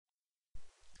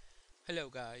Hello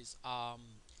guys.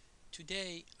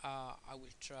 Today I will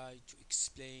try to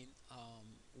explain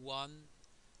one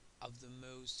of the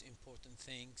most important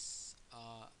things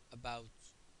about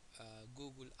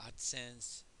Google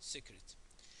AdSense secret.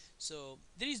 So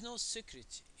there is no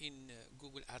secret in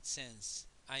Google AdSense.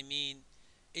 I mean,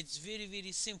 it's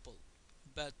very simple.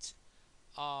 But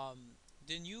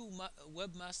the new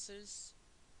webmasters,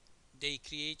 they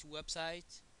create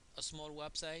website, a small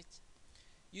website.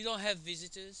 You don't have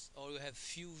visitors or you have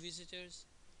few visitors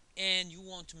and you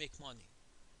want to make money.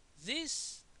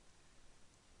 This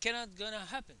cannot gonna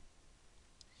happen.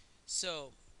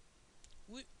 So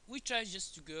we try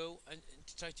just to go and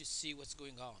to try to see what's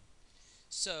going on.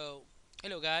 So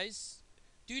hello guys,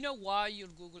 do you know why your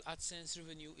Google AdSense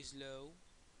revenue is low?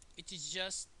 It is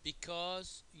just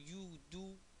because you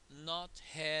do not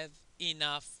have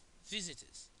enough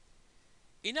visitors.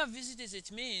 Enough visitors,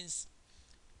 it means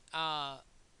uh,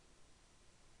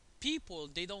 people,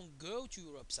 they don't go to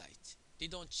your website, they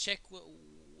don't check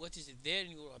what is there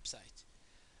in your website.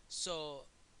 So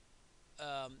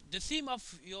the theme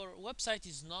of your website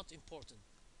is not important.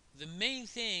 The main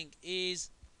thing is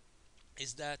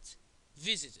that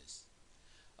visitors.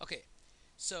 Okay,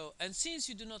 so and since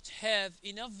you do not have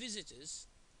enough visitors,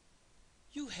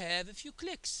 you have a few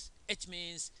clicks. It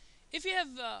means if you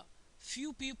have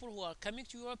few people who are coming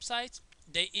to your website,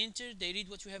 they enter, they read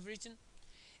what you have written,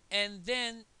 and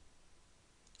then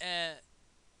uh,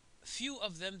 few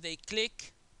of them, they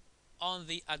click on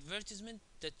the advertisement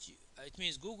that you, it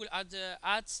means Google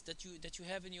ads that you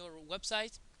have in your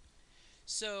website.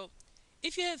 So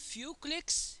if you have few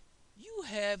clicks, you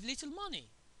have little money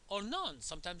or none.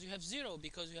 Sometimes you have zero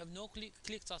because you have no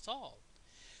clicks at all.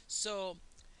 So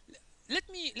let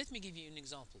me give you an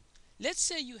example. Let's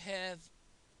say you have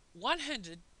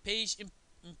 100 page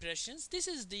impressions. This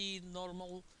is the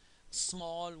normal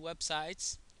small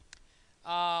websites.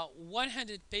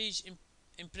 100 page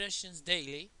impressions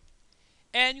daily,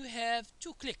 and you have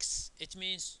two clicks. It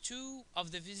means two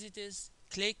of the visitors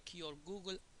click your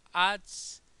Google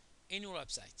ads in your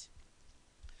website.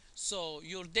 So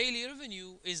your daily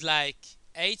revenue is like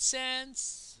 8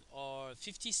 cents or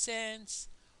 50 cents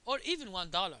or even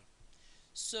 $1.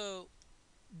 So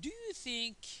do you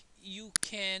think you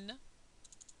can,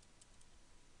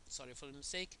 sorry for the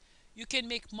mistake, you can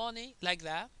make money like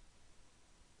that?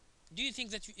 Do you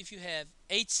think that if you have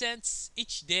 8 cents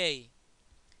each day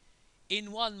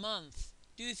in 1 month,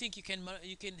 do you think you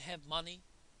can have money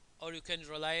or you can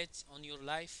rely it on your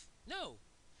life? No.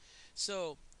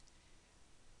 So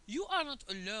you are not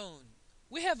alone.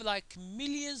 We have like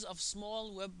millions of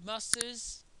small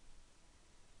webmasters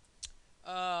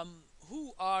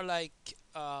who are like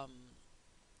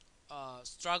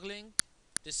struggling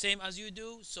the same as you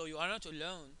do. So you are not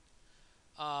alone.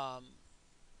 Um,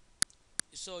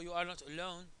 so you are not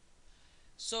alone.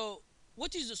 So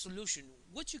what is the solution?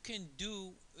 What you can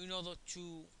do in order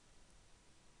to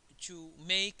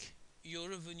make your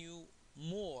revenue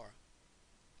more?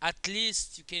 At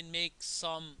least you can make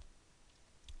some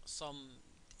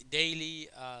daily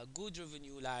good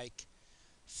revenue like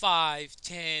 5,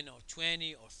 10, or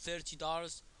 20 or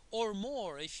 $30 or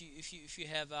more if you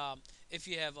have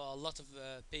a lot of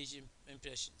page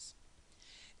impressions.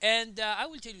 And I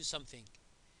will tell you something.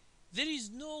 There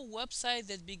is no website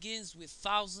that begins with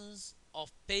thousands of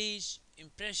page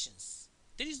impressions.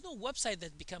 There is no website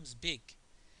that becomes big.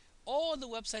 All the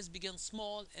websites begin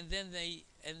small, and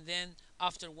then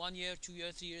after 1 year, 2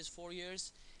 years, 3 years, 4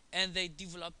 years, and they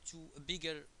develop to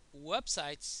bigger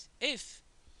websites if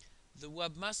the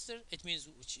webmaster, it means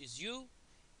which is you,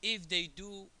 if they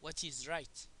do what is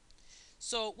right.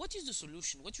 So what is the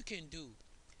solution? What you can do?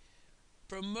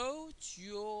 Promote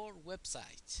your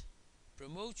website.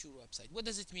 Promote your website. What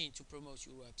does it mean to promote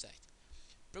your website?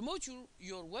 Promote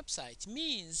your website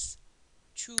means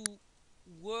to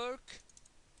work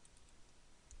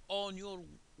on your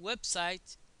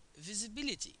website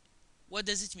visibility. What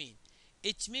does it mean?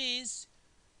 It means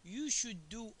you should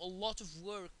do a lot of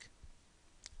work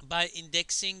by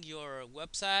indexing your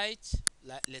website.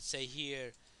 Let's say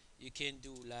here you can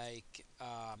do like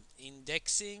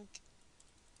indexing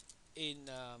in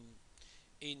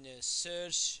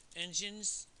search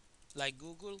engines like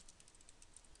Google.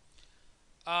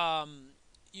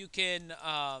 You can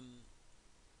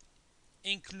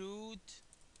include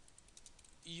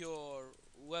your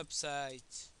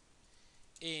website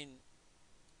in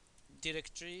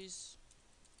directories,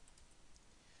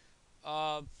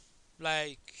 uh,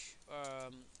 like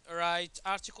write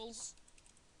articles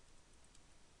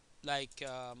like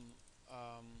um,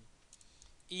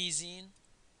 easing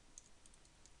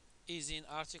easing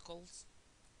articles.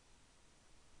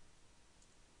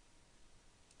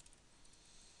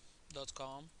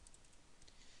 forex.com.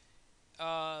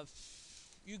 uh,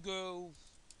 you go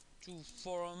to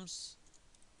forums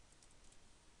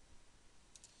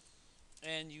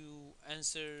and you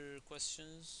answer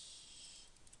questions.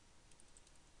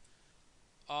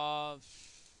 uh,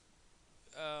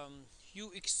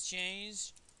 you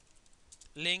exchange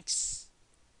links.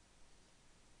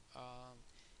 um,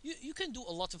 you can do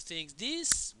a lot of things.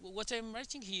 This what I'm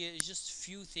writing here is just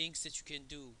few things that you can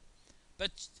do,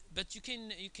 but you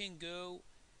can go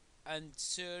and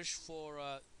search for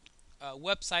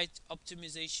website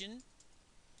optimization.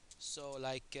 So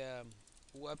like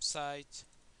website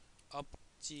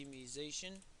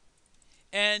optimization,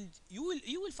 and you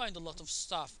will find a lot of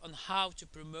stuff on how to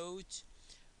promote,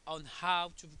 on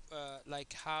how to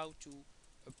how to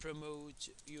promote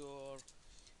your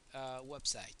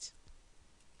website.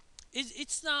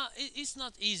 It's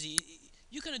not easy.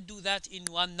 You cannot do that in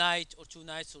one night or 2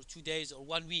 nights or 2 days or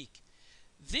 1 week.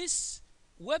 This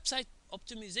website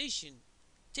optimization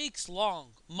takes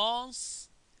long months,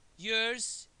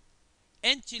 years,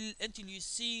 until you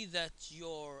see that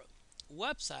your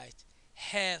website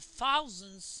have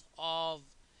thousands of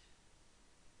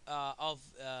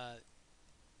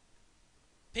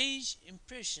page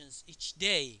impressions each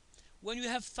day. When you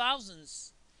have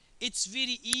thousands, it's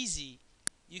very easy.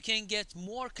 You can get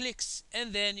more clicks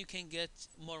and then you can get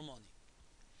more money.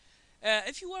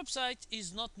 If your website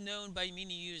is not known by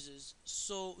many users,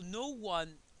 so no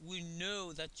one will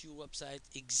know that your website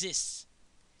exists.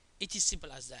 It is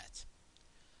simple as that.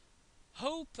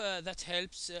 Hope that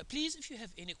helps. Please, if you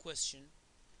have any question,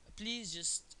 please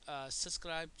just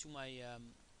subscribe to my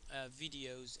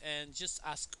videos and just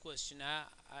ask question.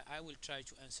 I will try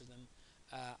to answer them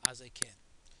as I can.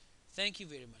 Thank you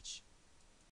very much.